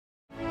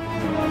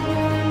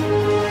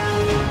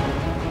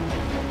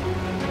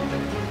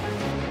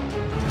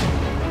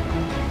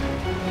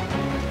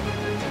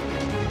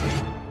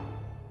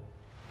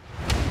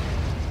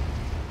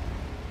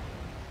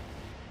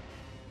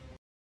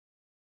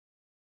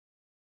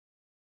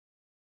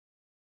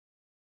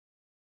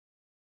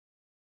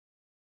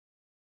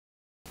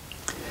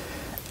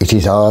It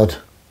is hard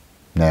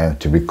now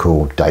to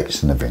recall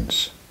dates and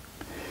events.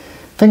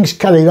 Things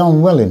carried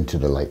on well into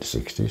the late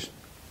 60s.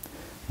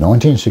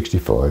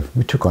 1965,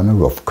 we took on a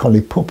rough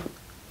collie pup,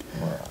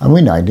 and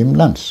we named him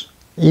Lance.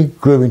 He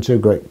grew into a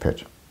great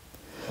pet.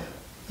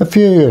 A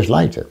few years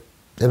later,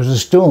 there was a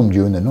storm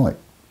during the night,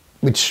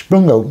 which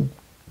sprung open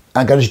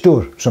and got his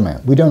door somehow.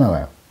 We don't know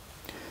how.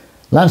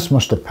 Lance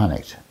must have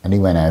panicked, and he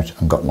went out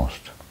and got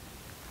lost.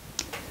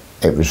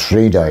 It was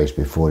 3 days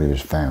before he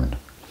was found,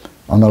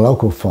 on a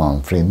local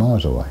farm 3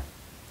 miles away.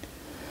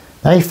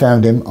 They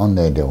found him on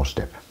their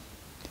doorstep.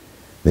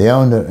 The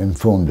owner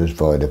informed us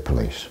via the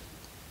police.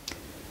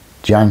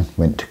 Jan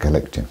went to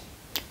collect him.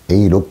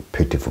 He looked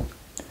pitiful,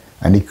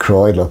 and he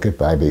cried like a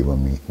baby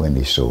when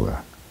he saw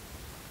her.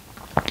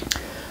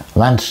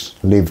 Lance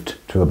lived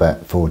to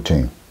about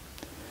 14,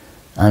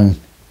 and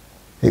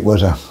it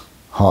was a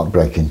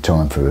heartbreaking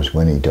time for us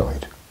when he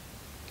died.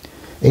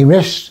 He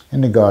rests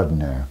in the garden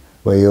now,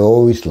 where he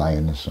always lay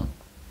in the sun.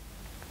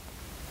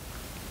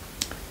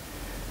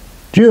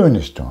 During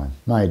this time,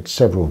 made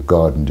several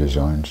garden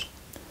designs.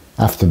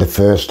 After the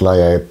first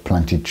layout,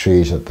 planted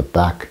trees at the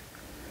back,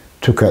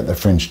 took out the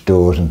French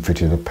doors and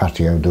fitted a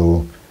patio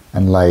door,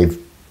 and laid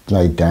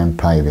down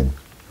paving.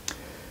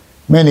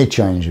 Many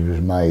changes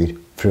were made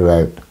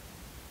throughout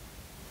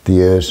the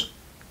years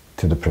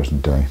to the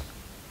present day.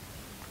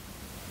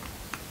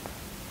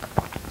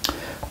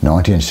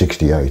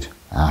 1968,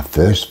 our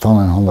first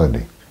foreign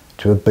holiday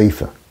to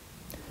Ibiza.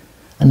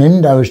 And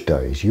in those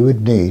days you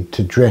would need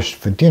to dress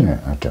for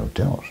dinner at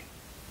hotels.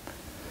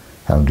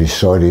 I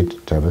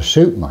decided to have a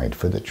suit made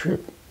for the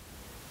trip.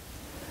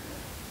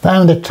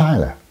 Found a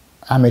tailor,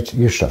 Amit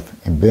Yusuf,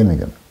 in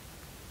Birmingham.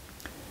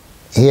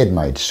 He had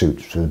made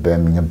suits for the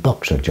Birmingham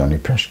boxer Johnny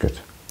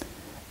Prescott,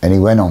 and he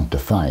went on to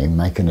fame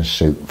making a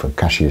suit for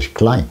Cassius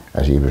Clay,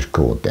 as he was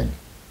called then.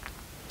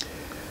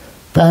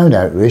 Found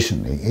out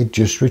recently he'd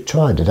just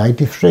retired at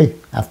 83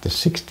 after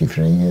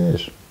 63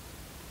 years.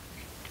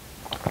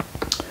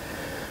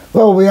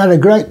 Well, we had a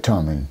great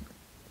time in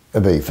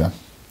Ibiza,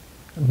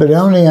 but I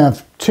only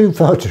have 2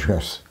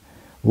 photographs,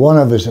 one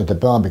of us at the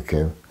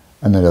barbecue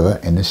and another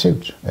in the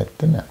suits at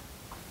dinner.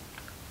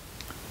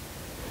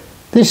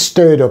 This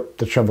stirred up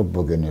the travel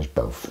bug in us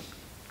both.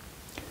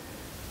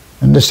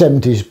 And the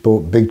 70s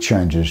brought big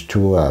changes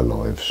to our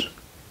lives,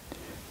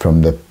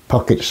 from the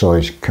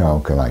pocket-sized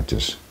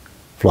calculators,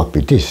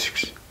 floppy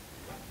disks,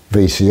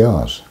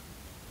 VCRs,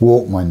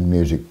 Walkman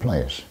music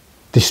players,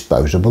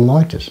 disposable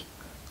lighters,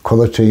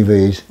 colour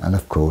TVs, and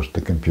of course the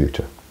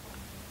computer.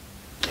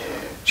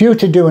 Due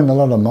to doing a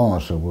lot of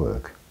miles of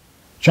work,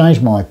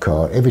 changed my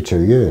car every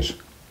 2 years.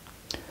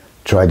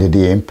 Traded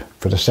the Imp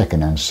for the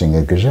second-hand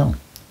Singer Gazelle,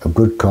 a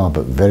good car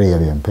but very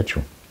heavy on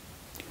petrol.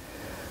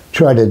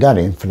 Traded that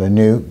in for the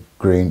new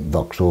green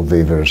Vauxhall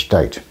Viva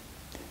Estate.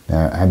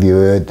 Now, have you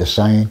heard the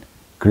saying,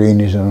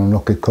 green is an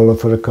unlucky colour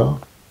for a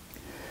car?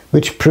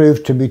 Which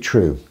proved to be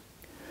true.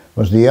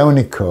 Was the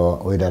only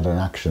car we'd had an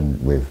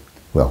accident with.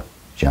 Well,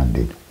 Jan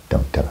did,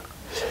 don't tell her.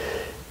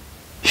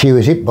 She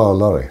was hit by a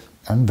lorry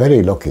and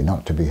very lucky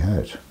not to be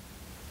hurt.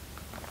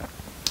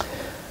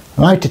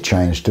 I had to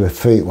change to a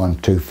Fiat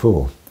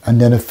 124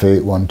 and then a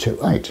Fiat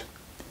 128.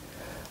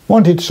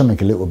 Wanted something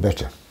a little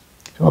better,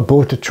 so I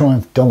bought a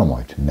Triumph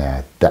Dolomite.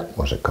 Now that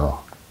was a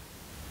car.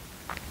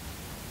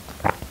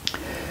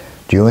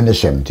 During the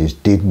 70s,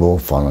 did more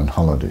foreign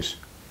holidays.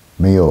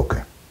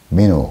 Mallorca,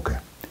 Minorca,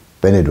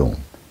 Benidorm,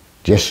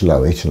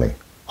 Jesolo, Italy,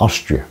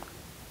 Austria.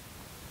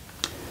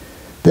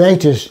 The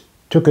 80s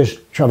took us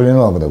travelling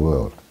all over the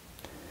world.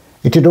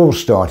 It had all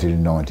started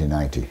in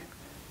 1980.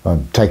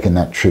 I'd taken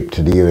that trip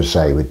to the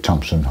USA with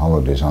Thompson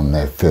Holidays on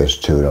their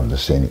first tour of the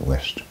Scenic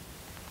West.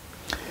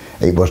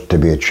 It was to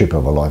be a trip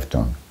of a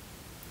lifetime.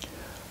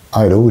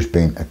 I had always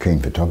been a keen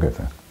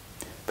photographer.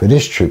 For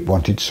this trip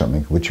wanted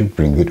something which would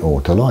bring it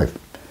all to life,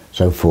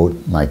 so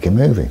thought make a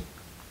movie.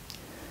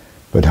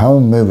 But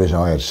home movies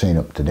I had seen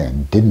up to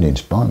then didn't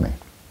inspire me.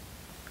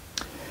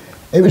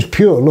 It was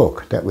pure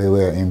luck that we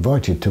were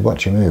invited to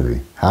watch a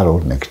movie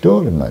Harold next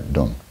door had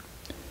done.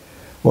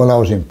 Well, I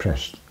was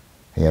impressed.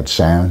 He had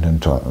sound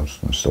and titles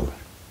and stuff.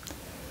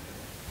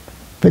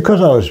 Because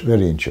I was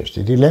very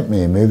interested, he lent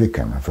me a movie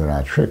camera for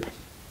our trip.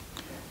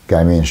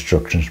 Gave me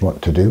instructions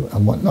what to do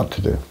and what not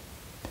to do.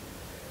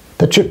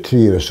 The trip to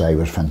the USA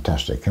was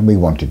fantastic and we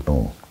wanted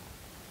more.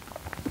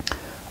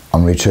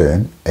 On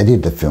return, I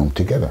did the film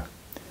together.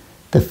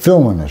 The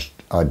film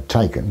I'd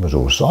taken was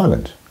all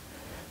silent.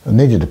 I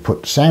needed to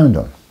put sound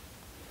on.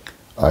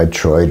 I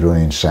tried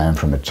running sound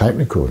from a tape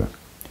recorder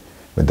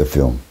with the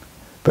film,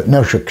 but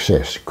no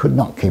success, could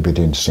not keep it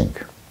in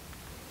sync.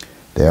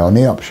 The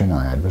only option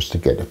I had was to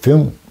get the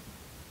film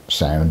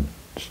sound,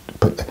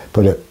 put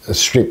a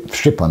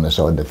strip on the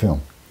side of the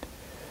film.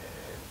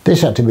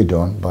 This had to be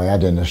done by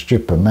adding a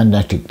strip of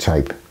magnetic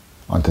tape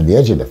onto the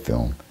edge of the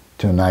film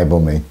to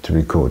enable me to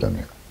record on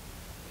it.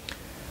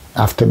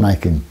 After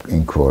making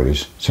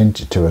inquiries, sent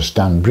it to a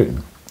Stan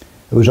Britton,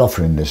 who was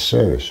offering this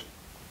service.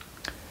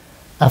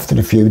 After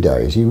a few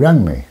days, he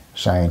rang me,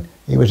 saying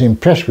he was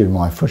impressed with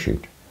my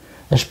footage,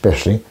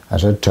 especially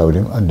as I'd told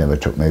him I'd never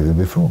took movie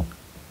before.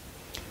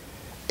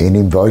 He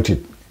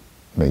invited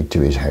me to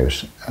his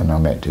house and I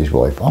met his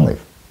wife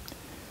Olive.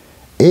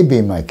 He'd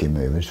been making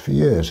movies for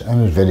years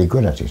and was very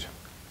good at it.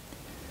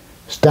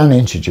 Stan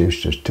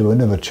introduced us to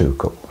another two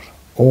couples,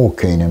 all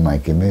keen on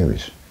making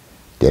movies,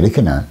 Derek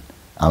and Ann,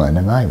 Alan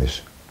and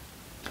Mavis.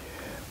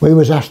 We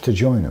was asked to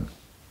join them,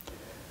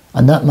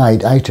 and that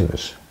made 8 of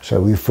us, so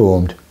we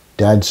formed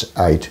Dad's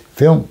 8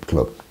 Film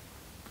Club.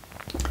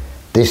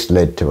 This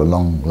led to a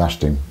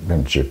long-lasting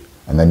friendship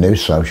and a new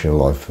social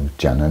life for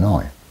Jan and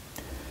I.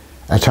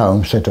 At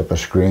home, set up a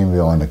screen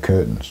behind the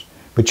curtains,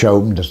 which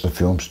opened as the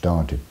film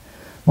started.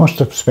 Must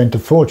have spent a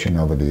fortune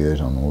over the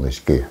years on all this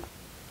gear.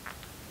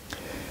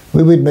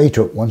 We would meet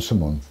up once a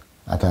month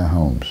at our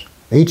homes,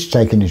 each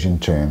taking it in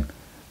turn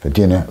for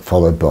dinner,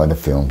 followed by the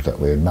films that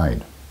we had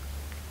made.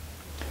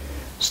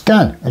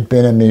 Stan had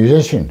been a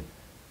musician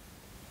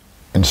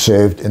and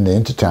served in the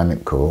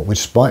entertainment corps with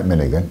Spike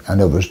Milligan and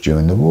others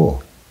during the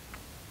war.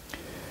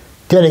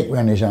 Derek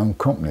ran his own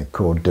company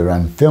called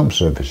Duran Film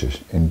Services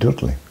in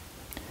Dudley.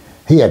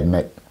 He had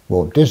met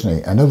Walt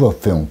Disney and other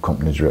film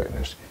company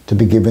directors to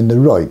be given the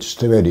rights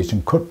to edit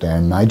and cut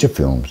down major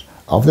films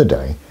of the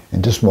day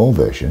into small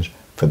versions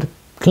for the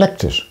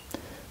collectors.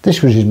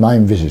 This was his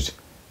main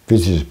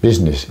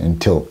business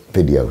until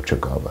video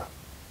took over.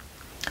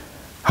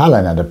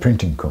 Alan had a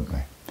printing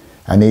company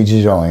and he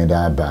designed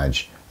our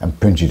badge and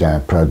printed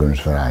our programs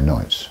for our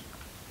nights.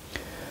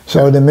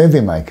 So the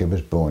movie maker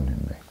was born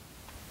in me.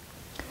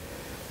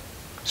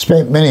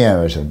 Spent many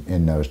hours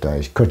in those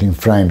days cutting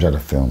frames out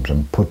of films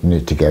and putting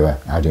it together,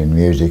 adding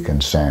music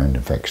and sound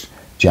effects.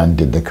 Jan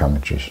did the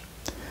commentaries.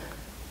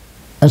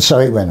 And so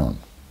it went on.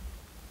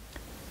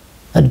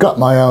 I'd got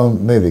my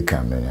own movie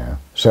camera now,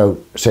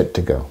 so set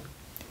to go.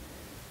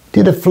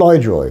 Did a fly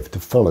drive to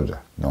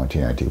Florida,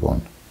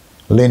 1981.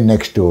 Lynn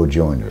next door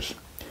joined us.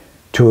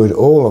 Toured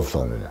all of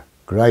Florida.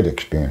 Great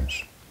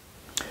experience.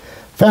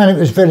 Found it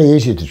was very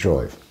easy to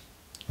drive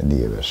in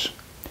the US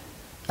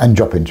and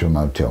drop into a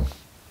motel.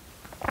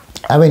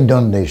 Having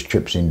done these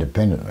trips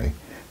independently,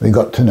 we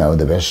got to know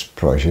the best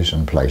prices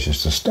and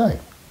places to stay.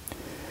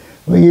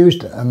 We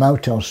used a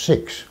Motel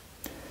 6.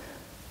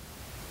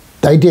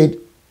 They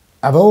did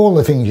have all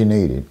the things you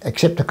needed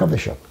except a coffee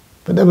shop,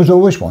 but there was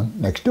always one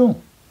next door.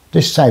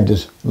 This saved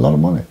us a lot of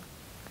money.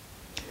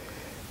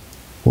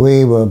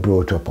 We were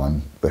brought up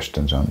on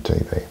westerns on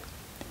TV.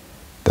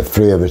 The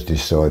 3 of us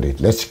decided,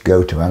 let's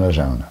go to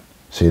Arizona,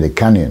 see the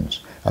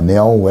canyons and the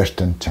old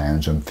western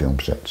towns and film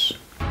sets.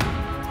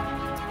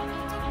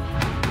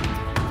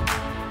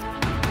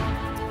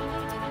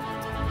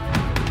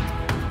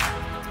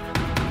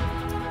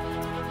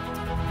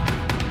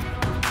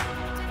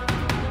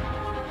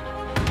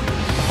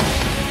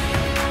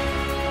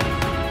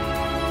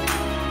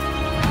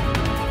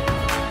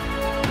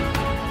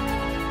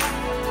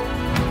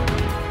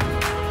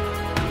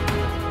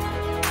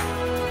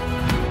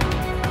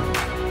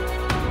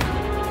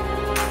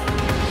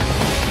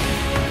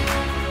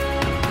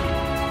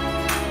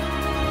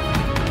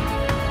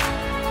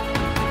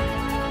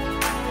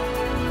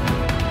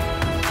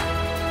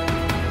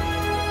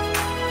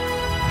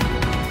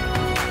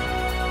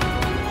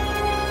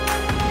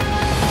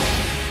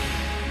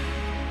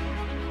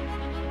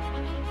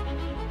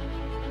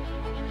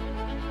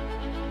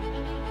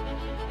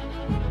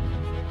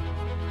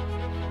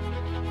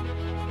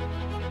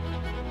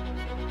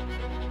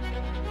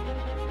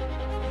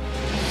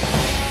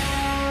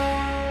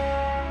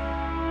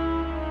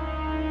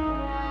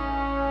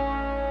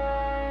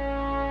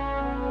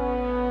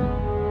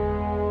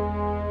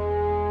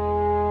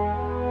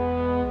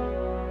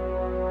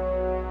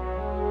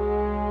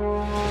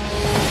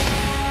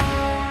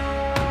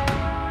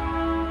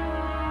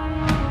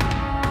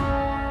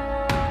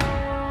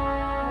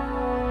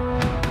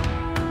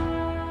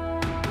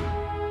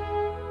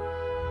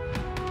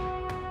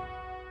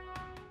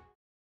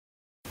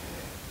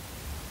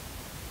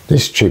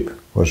 This trip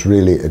was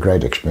really a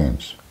great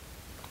experience.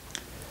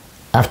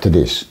 After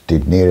this,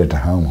 did nearer to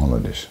home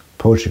holidays,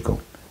 Portugal,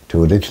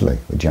 toured Italy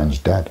with Jan's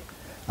dad,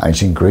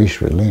 ancient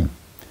Greece with Lynn,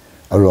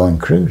 Orion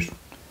cruise,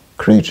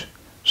 Crete.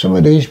 Some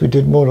of these we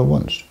did more than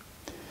once.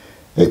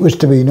 It was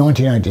to be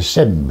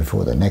 1987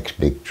 before the next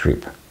big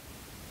trip.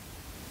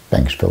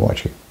 Thanks for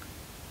watching.